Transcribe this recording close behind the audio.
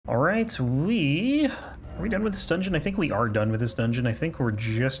Alright, are we done with this dungeon? I think we are done with this dungeon. I think we're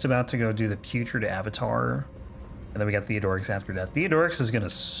just about to go do the Putrid Avatar. And then we got Theodorix after that. Theodorix is gonna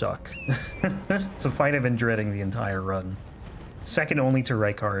suck. It's a fight I've been dreading the entire run. Second only to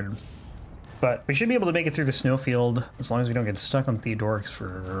Rite card. But we should be able to make it through the Snowfield as long as we don't get stuck on Theodorix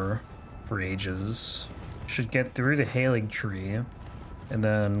for ages. Should get through the Haligtree. And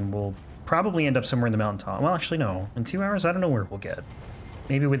then we'll probably end up somewhere in the mountaintop. Well, actually, no. In 2 hours, I don't know where we'll get.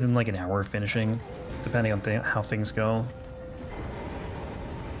 Maybe within like an hour of finishing, depending on how things go.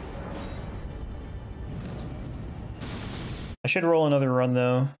 I should roll another run,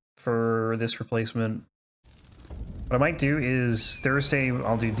 though, for this replacement. What I might do is Thursday,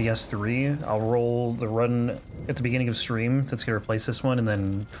 I'll do DS3. I'll roll the run at the beginning of stream that's going to replace this one, and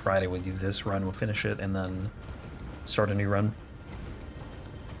then Friday we'll do this run, we'll finish it, and then start a new run.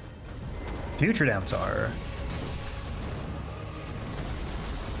 Putrid Avatar.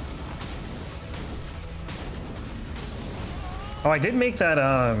 Oh, I did make that,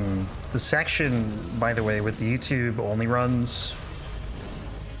 the section, by the way, with the YouTube only runs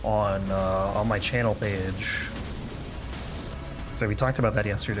on my channel page. So we talked about that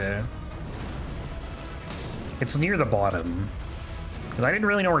yesterday. It's near the bottom. Because I didn't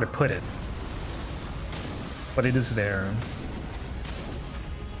really know where to put it. But it is there.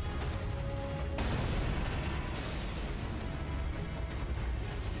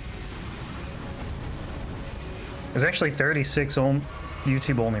 There's actually 36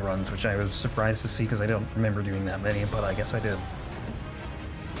 YouTube only runs, which I was surprised to see because I don't remember doing that many, but I guess I did.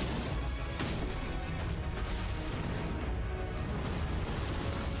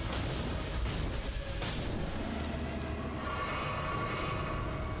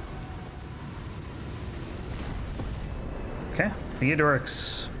 Okay,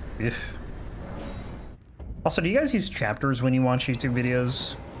 Theodorix. If. Also, do you guys use chapters when you watch YouTube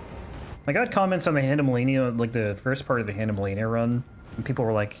videos? I got comments on the Hand of Malenia, like the first part of the Hand of Malenia run, and people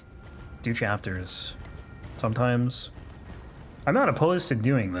were like, do chapters sometimes. I'm not opposed to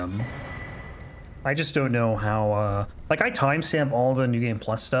doing them. I just don't know how, like I timestamp all the New Game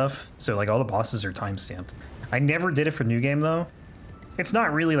Plus stuff, so like all the bosses are timestamped. I never did it for New Game though. It's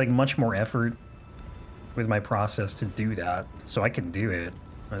not really like much more effort with my process to do that, so I can do it.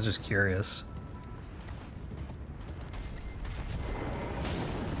 I was just curious.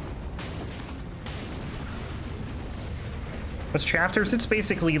 What's chapters? It's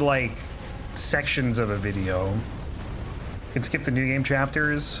basically like sections of a video. You can skip the new game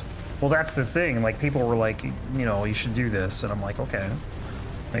chapters. Well, that's the thing. Like, people were like, you know, you should do this. And I'm like, okay.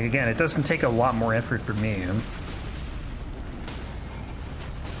 Like, again, it doesn't take a lot more effort for me.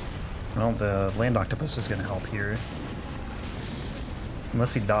 Well, the land octopus is going to help here.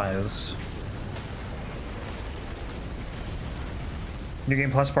 Unless he dies. New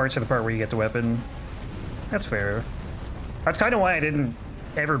Game Plus parts are the part where you get the weapon. That's fair. That's kind of why I didn't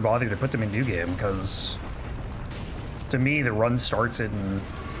ever bother to put them in New Game, because to me, the run starts in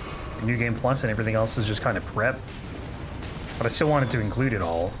New Game Plus and everything else is just kind of prep. But I still wanted to include it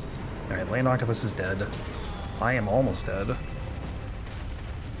all. Alright, Land Octopus is dead. I am almost dead.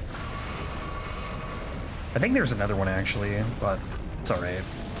 I think there's another one, actually, but it's alright.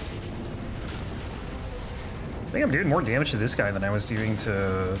 I think I'm doing more damage to this guy than I was doing to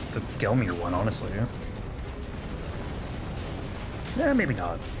the Gelmir one, honestly. Yeah, maybe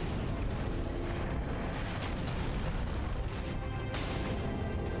not.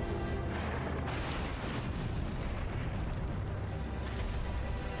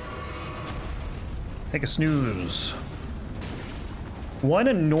 Take a snooze. One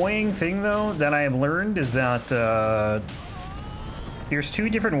annoying thing, though, that I have learned is that there's 2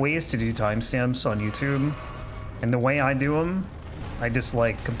 different ways to do timestamps on YouTube, and the way I do them, I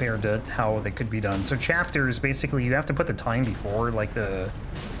dislike compared to how they could be done. So chapters, basically, you have to put the time before, like the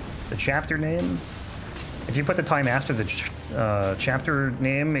chapter name. If you put the time after the chapter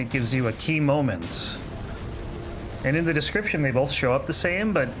name, it gives you a key moment. And in the description, they both show up the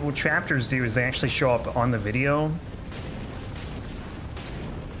same, but what chapters do is they actually show up on the video.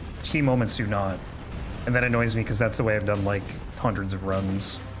 Key moments do not. And that annoys me because that's the way I've done, like, hundreds of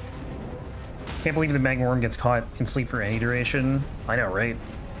runs. Can't believe the Magworm gets caught in sleep for any duration. I know, right?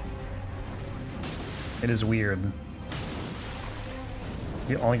 It is weird.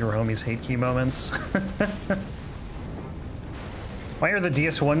 All your homies hate key moments. Why are the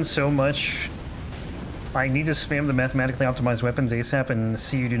DS1s so much? I need to spam the mathematically optimized weapons ASAP, and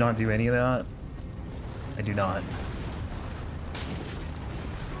see you do not do any of that. I do not.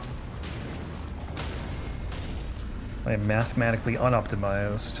 I am mathematically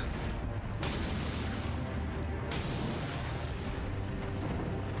unoptimized.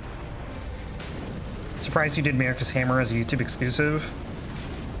 Surprised you did America's Hammer as a YouTube exclusive.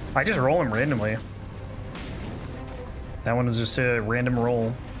 I just roll them randomly. That one was just a random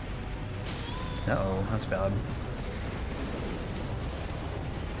roll. Uh-oh, that's bad.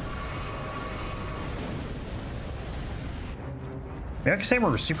 America's Hammer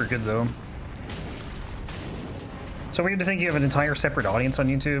was super good, though. So weird to think you have an entire separate audience on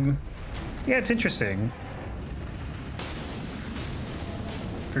YouTube. Yeah, it's interesting.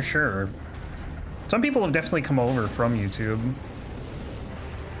 For sure. Some people have definitely come over from YouTube.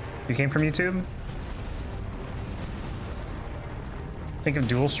 You came from YouTube? Think of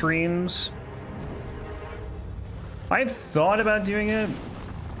dual streams. I've thought about doing it.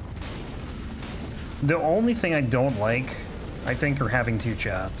 The only thing I don't like, I think, are having two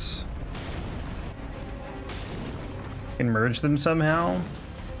chats. Can merge them somehow.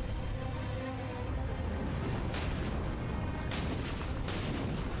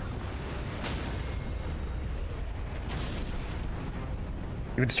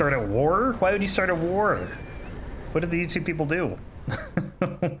 You would start a war? Why would you start a war? What did the YouTube people do?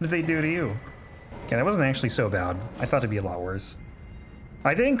 What did they do to you? Okay, that wasn't actually so bad. I thought it'd be a lot worse.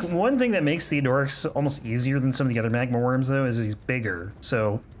 I think one thing that makes Theodorix almost easier than some of the other magma worms, though, is he's bigger.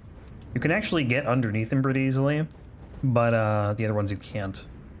 So you can actually get underneath him pretty easily, but the other ones you can't.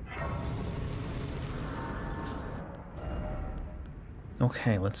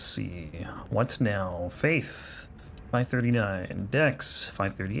 Okay, let's see. What now? Faith, 539. Dex,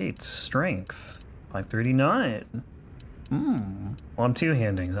 538. Strength, 539. Well, I'm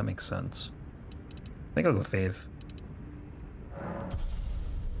two-handing. That makes sense. I think I'll go Faith.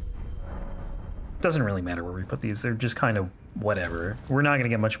 Doesn't really matter where we put these. They're just kind of whatever. We're not going to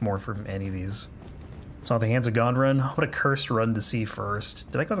get much more from any of these. Saw the Hands of God run. What a cursed run to see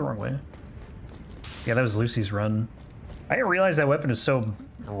first. Did I go the wrong way? Yeah, that was Lucy's run. I didn't realize that weapon is so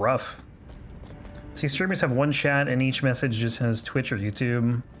rough. See, streamers have one chat and each message just has Twitch or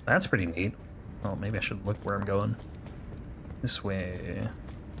YouTube. That's pretty neat. Well, maybe I should look where I'm going. This way.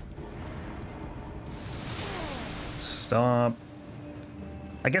 Stop.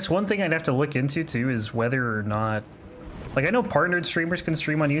 I guess one thing I'd have to look into too is whether or not, like, I know partnered streamers can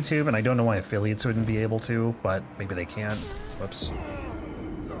stream on YouTube, and I don't know why affiliates wouldn't be able to, but maybe they can't. Whoops.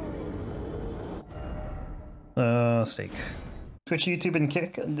 Steak. Twitch, YouTube, and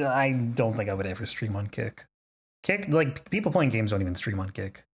Kick? I don't think I would ever stream on Kick. Kick, like, people playing games don't even stream on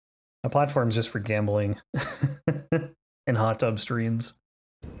Kick. A platform's just for gambling and hot tub streams.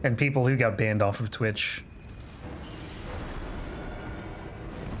 And people who got banned off of Twitch.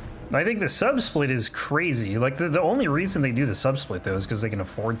 I think the sub-split is crazy. Like, the only reason they do the sub-split, though, is because they can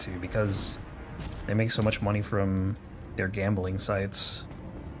afford to, because they make so much money from their gambling sites.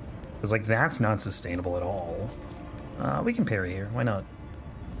 Because, like, that's not sustainable at all. We can parry here. Why not?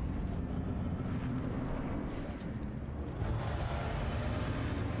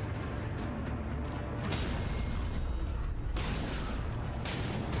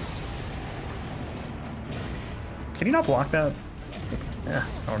 Can you not block that? Yeah,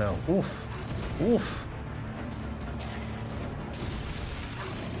 I don't know. Oof. Oof.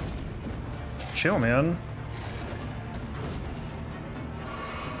 Chill, man.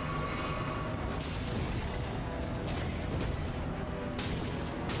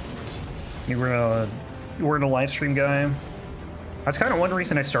 You weren't a live stream guy. That's kind of one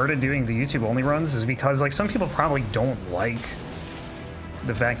reason I started doing the YouTube only runs, is because, like, some people probably don't like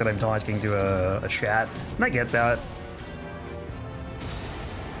the fact that I'm talking to a chat, and I get that.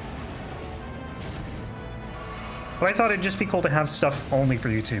 But I thought it'd just be cool to have stuff only for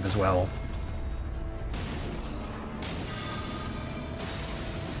YouTube as well.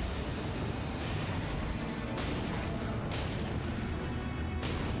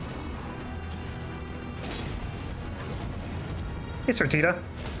 Hey, Sertita.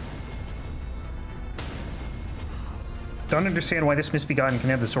 Don't understand why this Misbegotten can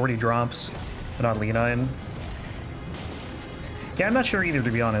have the sword he drops, but not Leonine. Yeah, I'm not sure either,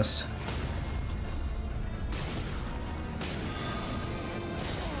 to be honest.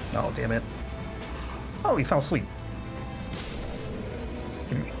 Oh, damn it. Oh, he fell asleep.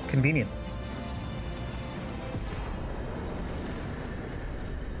 Convenient.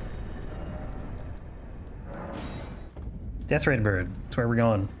 Death Red Bird. That's where we're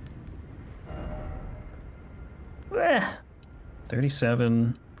going.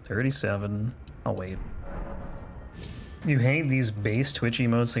 37. 37. I'll wait. You hate these base Twitch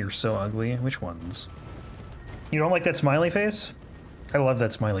emotes that are so ugly? Which ones? You don't like that smiley face? I love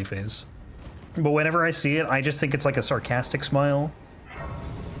that smiley face. But whenever I see it, I just think it's like a sarcastic smile.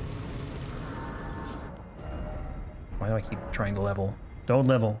 Why do I keep trying to level? Don't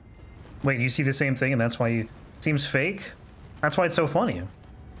level. Wait, you see the same thing and that's why you... Seems fake? That's why it's so funny.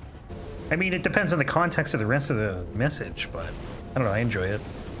 I mean, it depends on the context of the rest of the message, but I don't know, I enjoy it.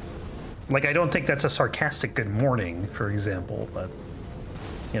 Like, I don't think that's a sarcastic good morning, for example, but,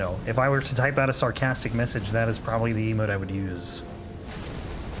 you know, if I were to type out a sarcastic message, that is probably the emote I would use.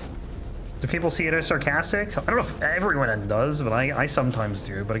 Do people see it as sarcastic? I don't know if everyone does, but I sometimes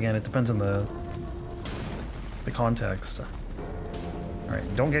do, but again, it depends on the context.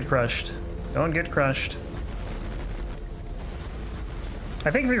 Alright, don't get crushed. Don't get crushed. I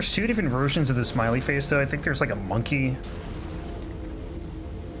think there's two different versions of the smiley face, though. I think there's like a monkey.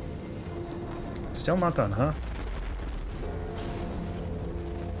 Still not done, huh?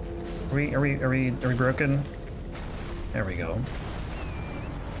 Are we broken? There we go.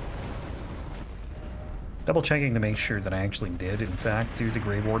 Double checking to make sure that I actually did, in fact, do the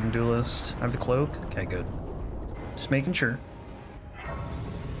Grave Warden Duelist. I have the cloak? Okay, good. Just making sure.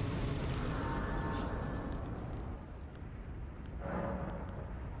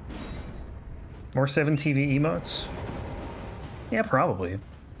 More 7TV emotes? Yeah, probably.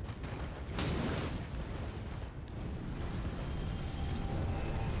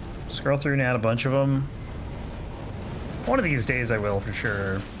 Scroll through and add a bunch of them. One of these days I will, for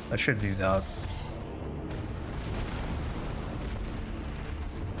sure. I should do that.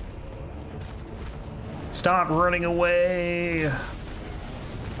 Stop running away!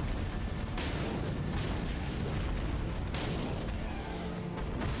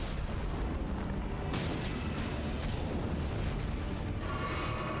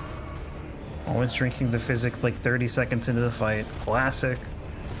 Always drinking the physic like 30 seconds into the fight. Classic.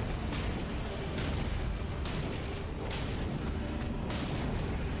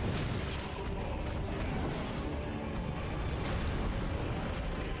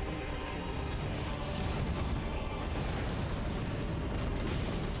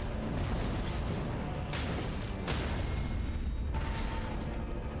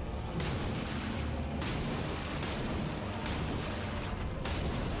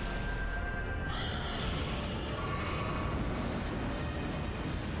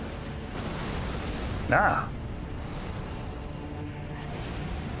 Ah.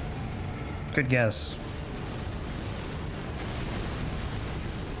 Good guess.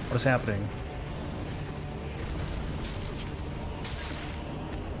 What is happening?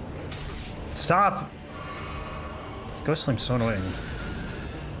 Stop! This ghost slime's so annoying.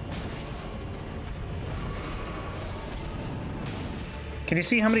 Can you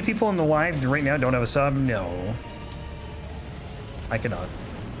see how many people in the live right now don't have a sub? No. I cannot.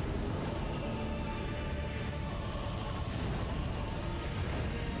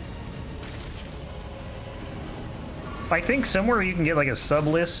 I think somewhere you can get like a sub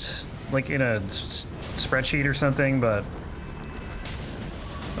list, like in a spreadsheet or something, but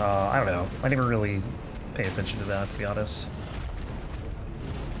I don't know. I never really pay attention to that, to be honest.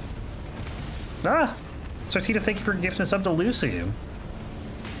 Ah! Sartita, thank you for gifting a sub to Lucy.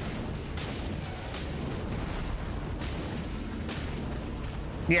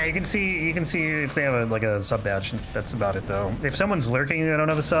 Yeah, you can see if they have like a sub badge. That's about it, though. If someone's lurking and they don't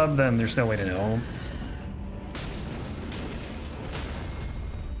have a sub, then there's no way to know.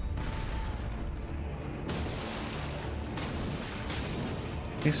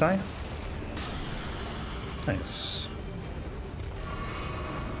 Please die. Nice.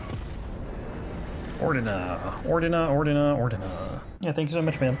 Ordina. Yeah, thank you so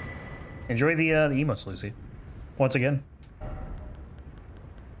much, man. Enjoy the emotes, Lucy. Once again.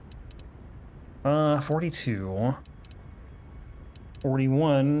 42.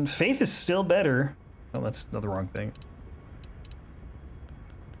 41. Faith is still better. Oh, that's the wrong thing.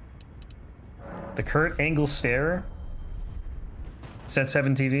 The Kurt Angle stare. Set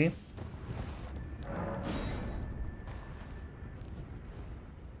 7 TV.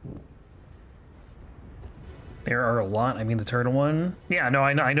 There are a lot. I mean, the turtle one. Yeah, no,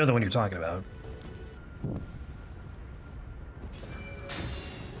 I know the one you're talking about.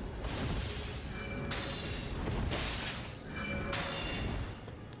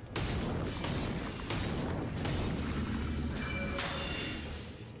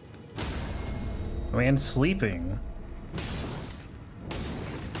 Oh, and sleeping.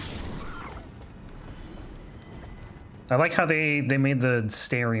 I like how they made the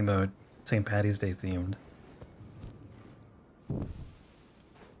stare emote St. Patty's Day themed.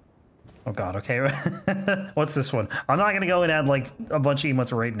 Oh god, okay. What's this one? I'm not gonna go and add like a bunch of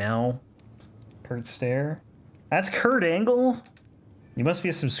emotes right now. Kurt stare. That's Kurt Angle? You must be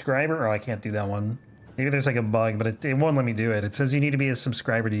a subscriber. Oh, I can't do that one. Maybe there's like a bug, but it won't let me do it. It says you need to be a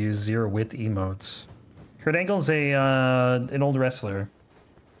subscriber to use 0 wit emotes. Kurt Angle's an old wrestler.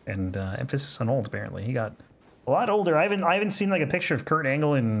 And emphasis on old, apparently. He got a lot older. I haven't seen like a picture of Kurt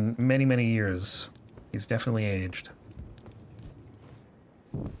Angle in many, many years. He's definitely aged.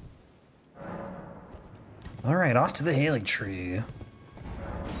 Alright, off to the Haligtree.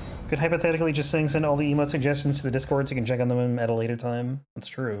 Could hypothetically just send all the emote suggestions to the Discord so you can check on them at a later time. That's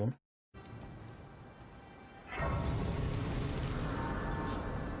true.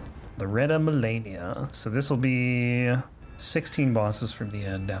 Loretta, Malenia. So this will be 16 bosses from the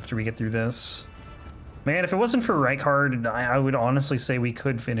end after we get through this. Man, if it wasn't for Rite, I would honestly say we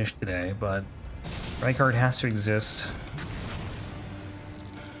could finish today, but Rite has to exist.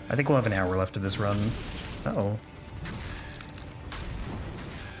 I think we'll have an hour left of this run. Uh-oh.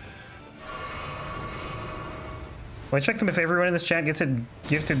 Will I check them if everyone in this chat gets a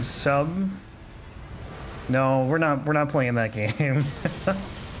gifted sub? No, we're not playing that game.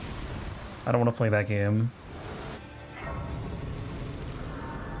 I don't want to play that game.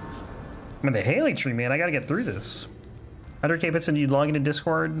 I'm in the Haligtree, man. I gotta get through this. 100k bits and you log into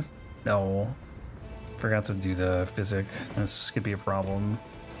Discord? No. Forgot to do the physic. This could be a problem.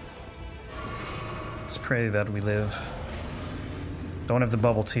 Let's pray that we live. Don't have the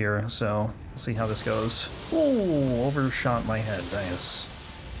bubble tier, so we'll see how this goes. Ooh, overshot my head. Nice.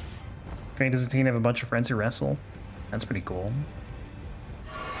 Train does the team have a bunch of friends who wrestle? That's pretty cool.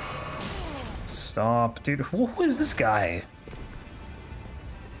 Stop, dude. Who is this guy?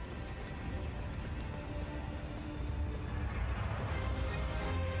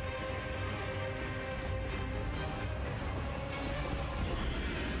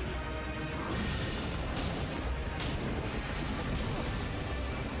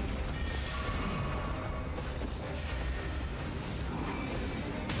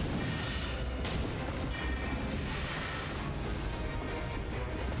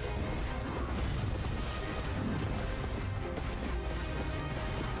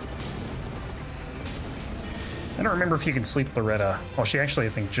 I don't remember if you can sleep Loretta. Oh, she actually, I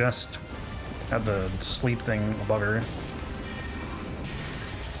think, just had the sleep thing above her.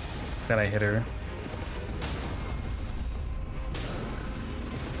 Then I hit her.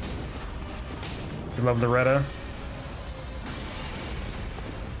 You love Loretta?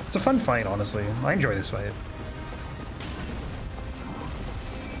 It's a fun fight, honestly. I enjoy this fight.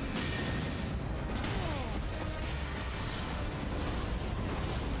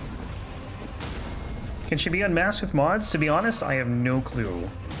 Can she be unmasked with mods? To be honest, I have no clue.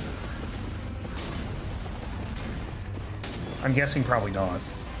 I'm guessing probably not.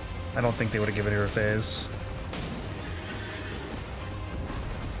 I don't think they would have given her a phase.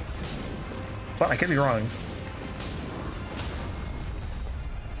 But I could be wrong.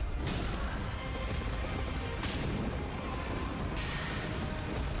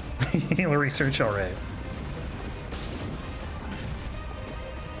 Healer research, alright.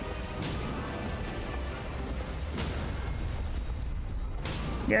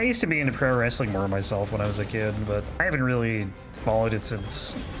 Yeah, I used to be into pro wrestling more myself when I was a kid, but I haven't really followed it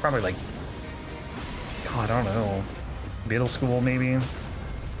since probably like, God, I don't know, middle school maybe?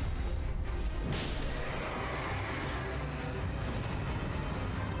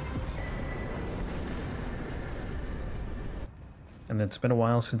 And it's been a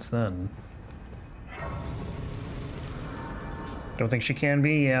while since then. Don't think she can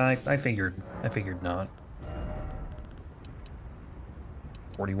be? Yeah, I figured not.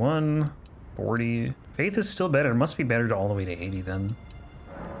 41, 40. Faith is still better. It must be better to all the way to 80 then.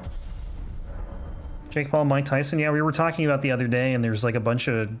 Jake Paul, Mike Tyson. Yeah, we were talking about the other day, and there's like a bunch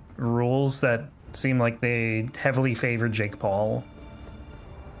of rules that seem like they heavily favor Jake Paul.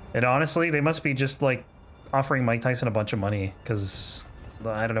 And honestly, they must be just like offering Mike Tyson a bunch of money, because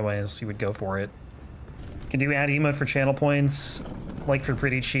I don't know why else he would go for it. Can you add emote for channel points, like for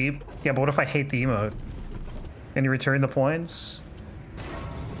pretty cheap? Yeah, but what if I hate the emote? Can you return the points?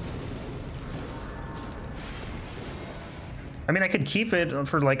 I mean, I could keep it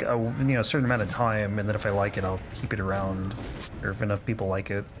for like a certain amount of time, and then if I like it, I'll keep it around, or if enough people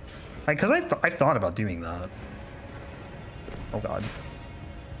like it. Because I thought about doing that. Oh god.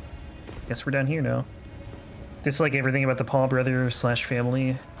 Guess we're down here now. Dislike everything about the Paul brother /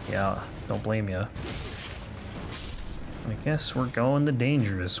 family. Yeah, don't blame ya. I guess we're going the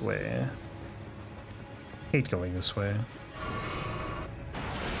dangerous way. Hate going this way.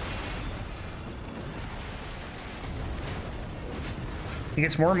 He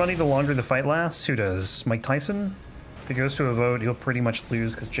gets more money the longer the fight lasts. Who does? Mike Tyson? If it goes to a vote, he'll pretty much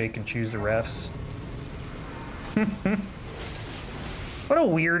lose because Jake can choose the refs. What a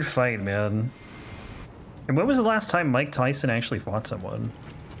weird fight, man. And when was the last time Mike Tyson actually fought someone?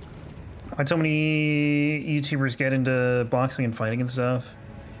 Why'd so many YouTubers get into boxing and fighting and stuff?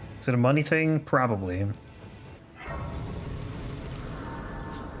 Is it a money thing? Probably.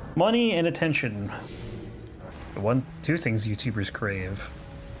 Money and attention. Two things YouTubers crave.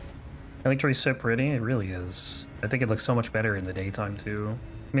 Haligtree is so pretty, it really is. I think it looks so much better in the daytime too.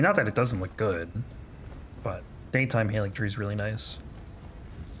 I mean, not that it doesn't look good, but daytime Haligtree is really nice.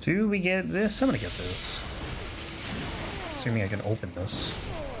 Do we get this? I'm gonna get this. Assuming I can open this.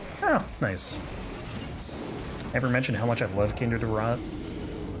 Oh, nice. Ever mentioned how much I love Kindred Rot?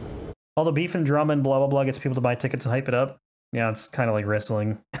 All the beef and drama and blah blah blah gets people to buy tickets and hype it up. Yeah, it's kind of like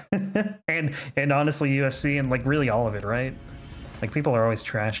wrestling. and honestly UFC and like really all of it, right? Like people are always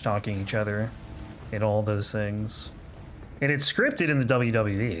trash talking each other and all those things. And it's scripted in the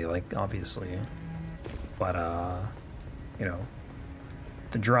WWE, like obviously. But you know,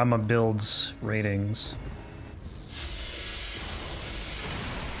 the drama builds ratings.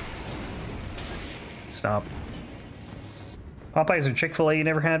 Stop. Popeyes or Chick-fil-A you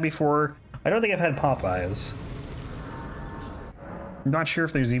never had before? I don't think I've had Popeyes. I'm not sure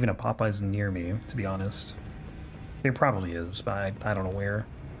if there's even a Popeyes near me, to be honest. There probably is, but I don't know where.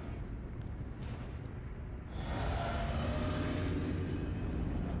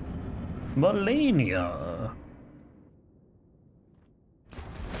 Malenia.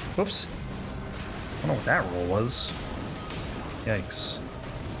 Oops. I don't know what that roll was. Yikes.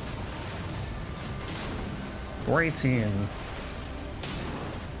 418.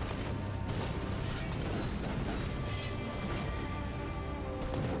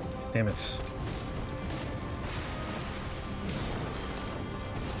 Damn it.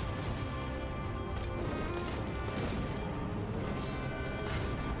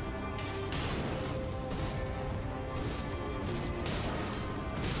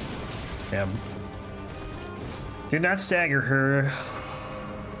 Damn. Did not stagger her.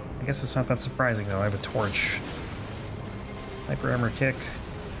 I guess it's not that surprising though. I have a torch. Hyper armor kick.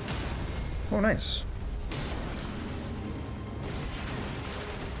 Oh, nice.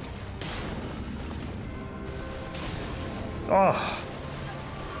 Oh.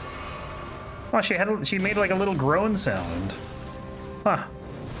 Oh, she made like a little groan sound. Huh.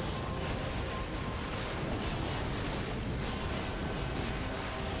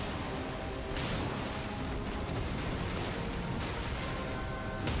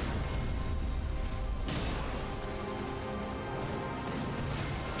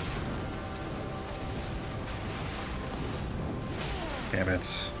 Damn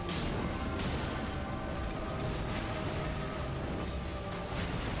it.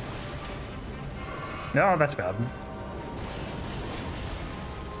 No, that's bad.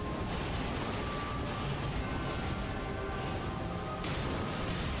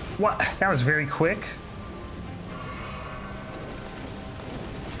 What? That was very quick.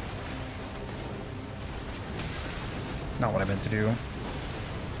 Not what I meant to do.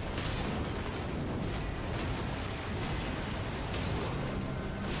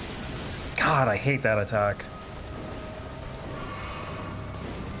 God, I hate that attack.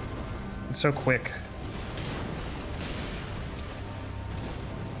 It's so quick.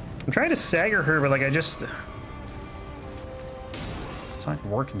 I'm trying to stagger her, but like it's not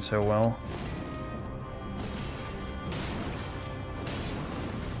working so well.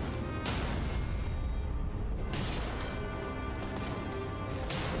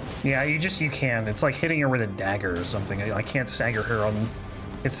 Yeah, you can. It's like hitting her with a dagger or something. I can't stagger her on.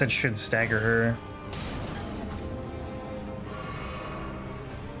 It said should stagger her.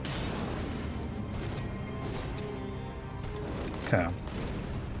 Okay.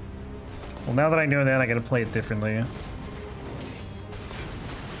 Well, now that I know that, I gotta play it differently. A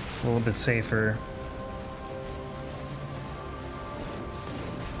little bit safer.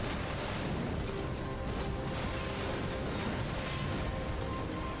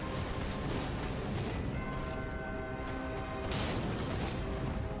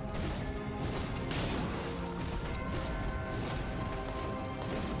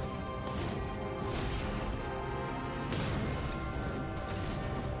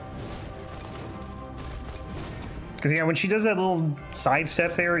 Because, yeah, when she does that little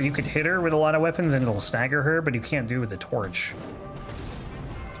sidestep there, you could hit her with a lot of weapons and it'll stagger her, but you can't do it with a torch.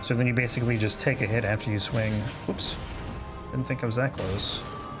 So then you basically just take a hit after you swing. Whoops. Didn't think I was that close.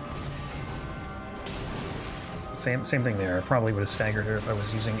 Same thing there. I probably would have staggered her if I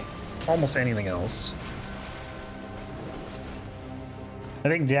was using almost anything else. I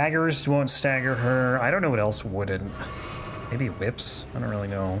think daggers won't stagger her. I don't know what else wouldn't. Maybe whips? I don't really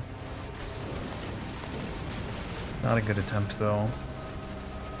know. Not a good attempt, though.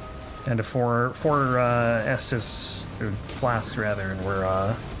 And a four Estus, or flasks rather, and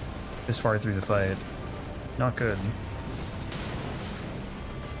we're this far through the fight. Not good.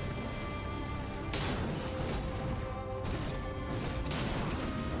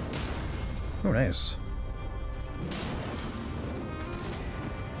 Oh, nice.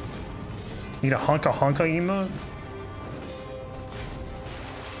 Need a honka emote?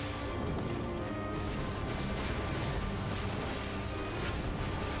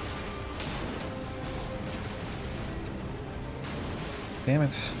 Damn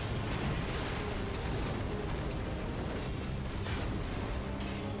it.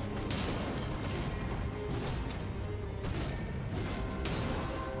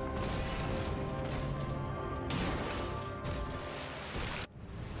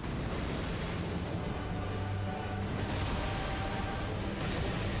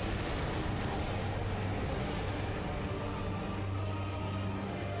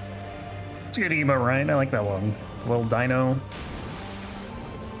 It's a good emote, right? I like that one. Little dino.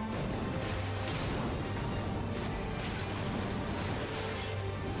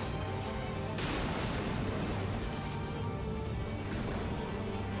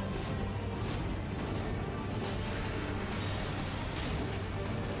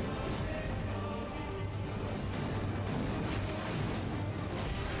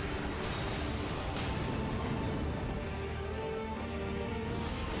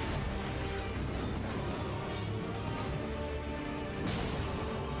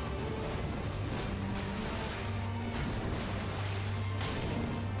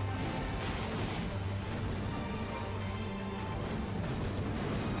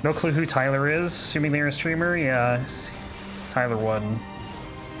 No clue who Tyler is, assuming they're a streamer? Yeah, Tyler won.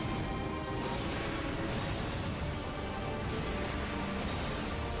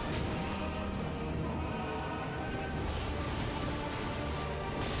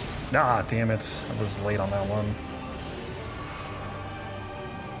 Ah, damn it. I was late on that one.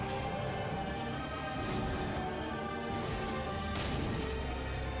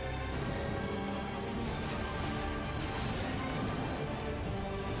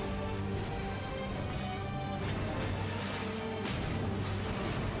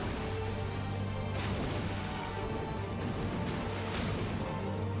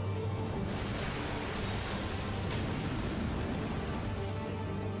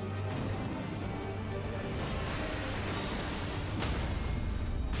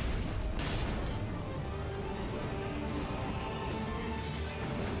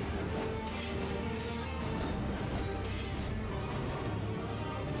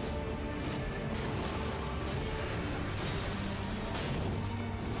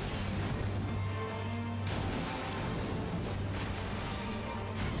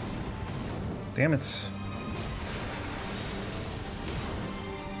 Damn it.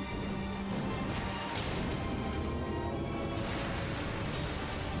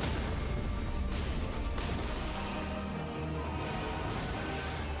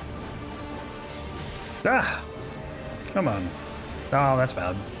 Ah! Come on. Oh, that's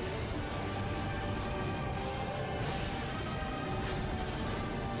bad.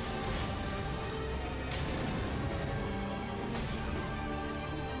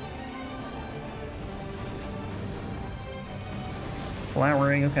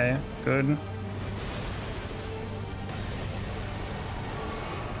 Flowering, okay, good.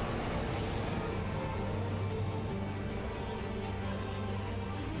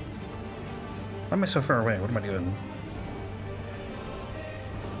 Why am I so far away? What am I doing?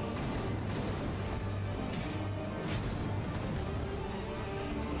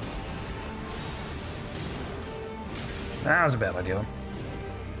 That was a bad idea.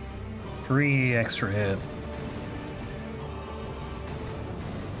 3 extra hit.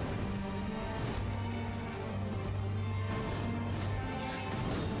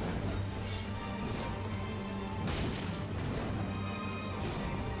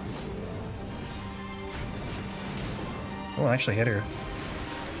 Oh, I actually hit her.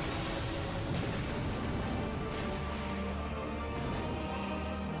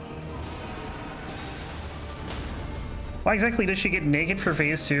 Why exactly did she get naked for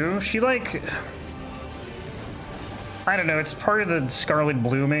phase 2? She like... I don't know, it's part of the Scarlet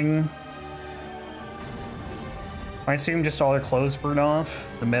Blooming. I assume just all her clothes burn off.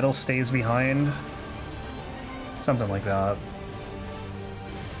 The metal stays behind. Something like that.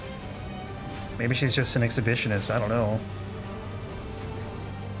 Maybe she's just an exhibitionist, I don't know.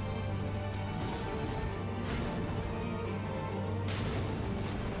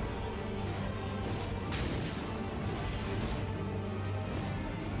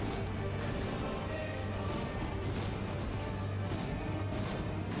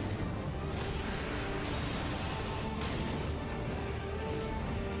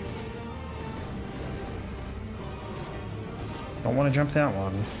 Don't want to jump that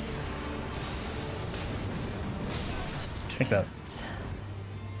one. Take that.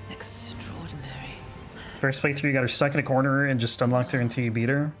 Extraordinary. First playthrough, you got her stuck in a corner and just unlocked her until you beat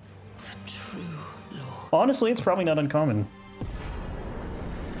her. The true Lord. Honestly, it's probably not uncommon.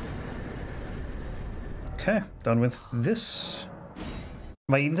 Okay, done with this.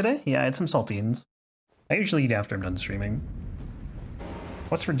 Am I eating today? Yeah, I had some saltines. I usually eat after I'm done streaming.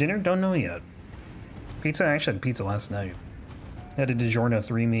 What's for dinner? Don't know yet. Pizza? I actually had pizza last night. Had a DiGiorno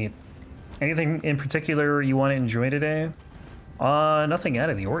 3 meat. Anything in particular you want to enjoy today? Nothing out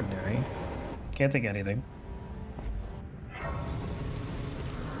of the ordinary. Can't think of anything.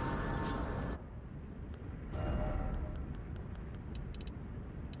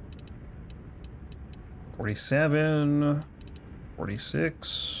 $47,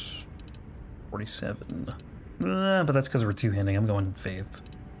 46, 47. But that's because we're two-handing. I'm going faith.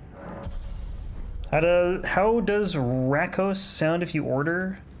 How does Rakos sound if you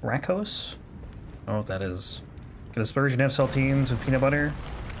order? Rakos? I don't know what that is. Can aspersion have saltines with peanut butter?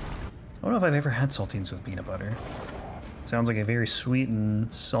 I don't know if I've ever had saltines with peanut butter. Sounds like a very sweet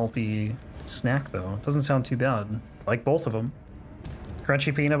and salty snack, though. It doesn't sound too bad. I like both of them.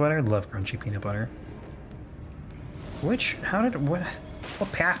 Crunchy peanut butter? Love crunchy peanut butter. What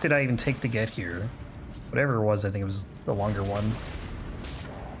path did I even take to get here? Whatever it was, I think it was the longer one.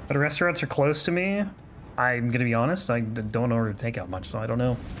 But restaurants are close to me. I'm gonna be honest, I don't order takeout much, so I don't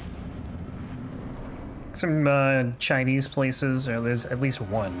know. Some Chinese places, or there's at least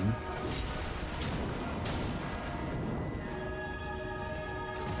one.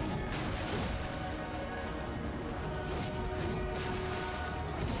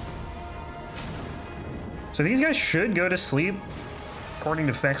 So these guys should go to sleep, according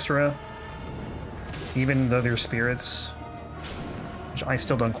to Fextra, even though they're spirits, which I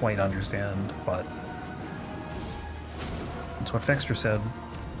still don't quite understand, but that's what Fextra said.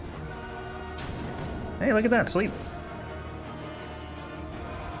 Hey, look at that, sleep.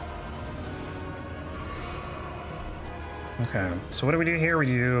 Okay, so what do we do here? We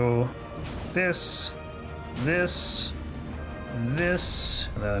do this, this, this,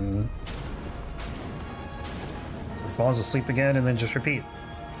 and then he falls asleep again, and then just repeat.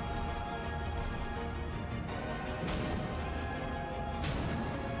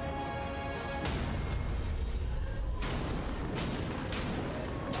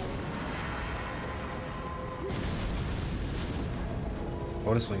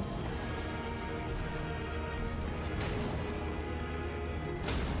 Go to sleep.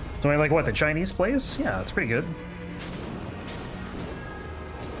 So I like what, the Chinese place? Yeah, it's pretty good.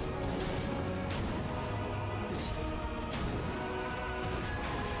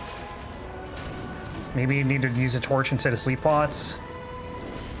 Maybe you need to use a torch instead of sleep pots.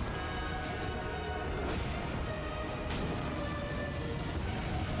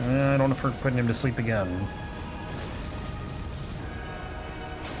 I don't know if we're putting him to sleep again.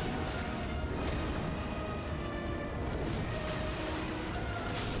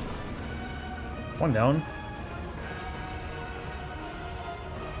 One down.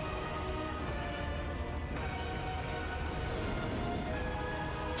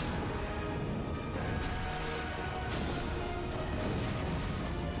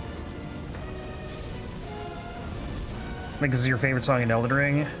 Like, this is your favorite song in Elden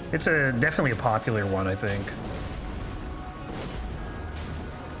Ring? It's definitely a popular one, I think.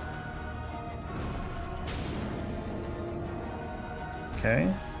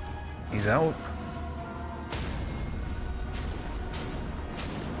 Okay. He's out.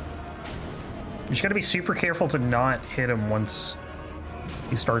 You just gotta be super careful to not hit him once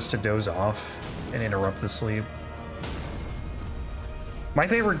he starts to doze off and interrupt the sleep. My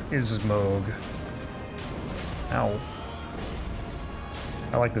favorite is Moog. Ow.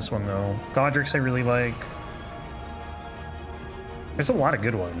 I like this one though. Godrix I really like. There's a lot of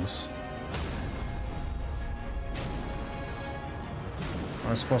good ones. I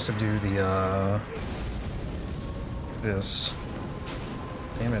was supposed to do the this.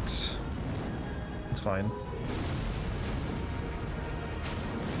 Damn it. It's fine.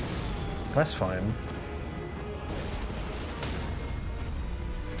 That's fine.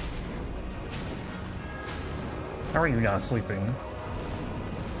 How are you not sleeping?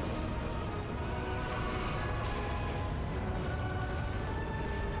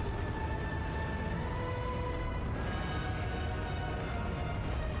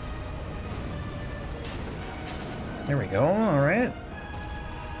 There we go, all right.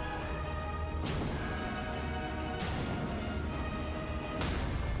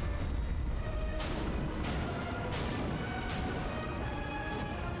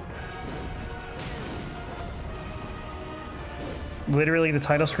 Literally the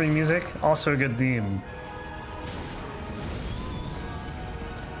title screen music, also a good theme.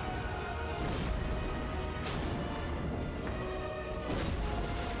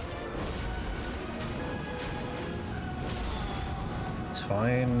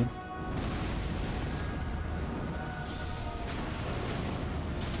 fine.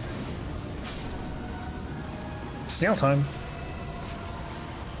 Snail time.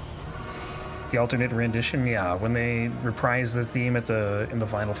 The alternate rendition, yeah, when they reprise the theme at in the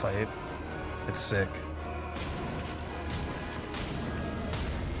final fight. It's sick.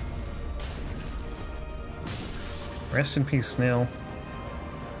 Rest in peace, Snail.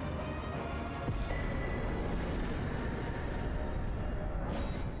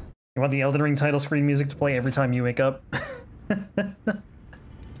 You want the Elden Ring title screen music to play every time you wake up? That'd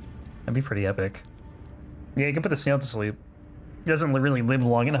be pretty epic. Yeah, you can put the snail to sleep. He doesn't really live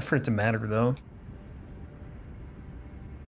long enough for it to matter, though.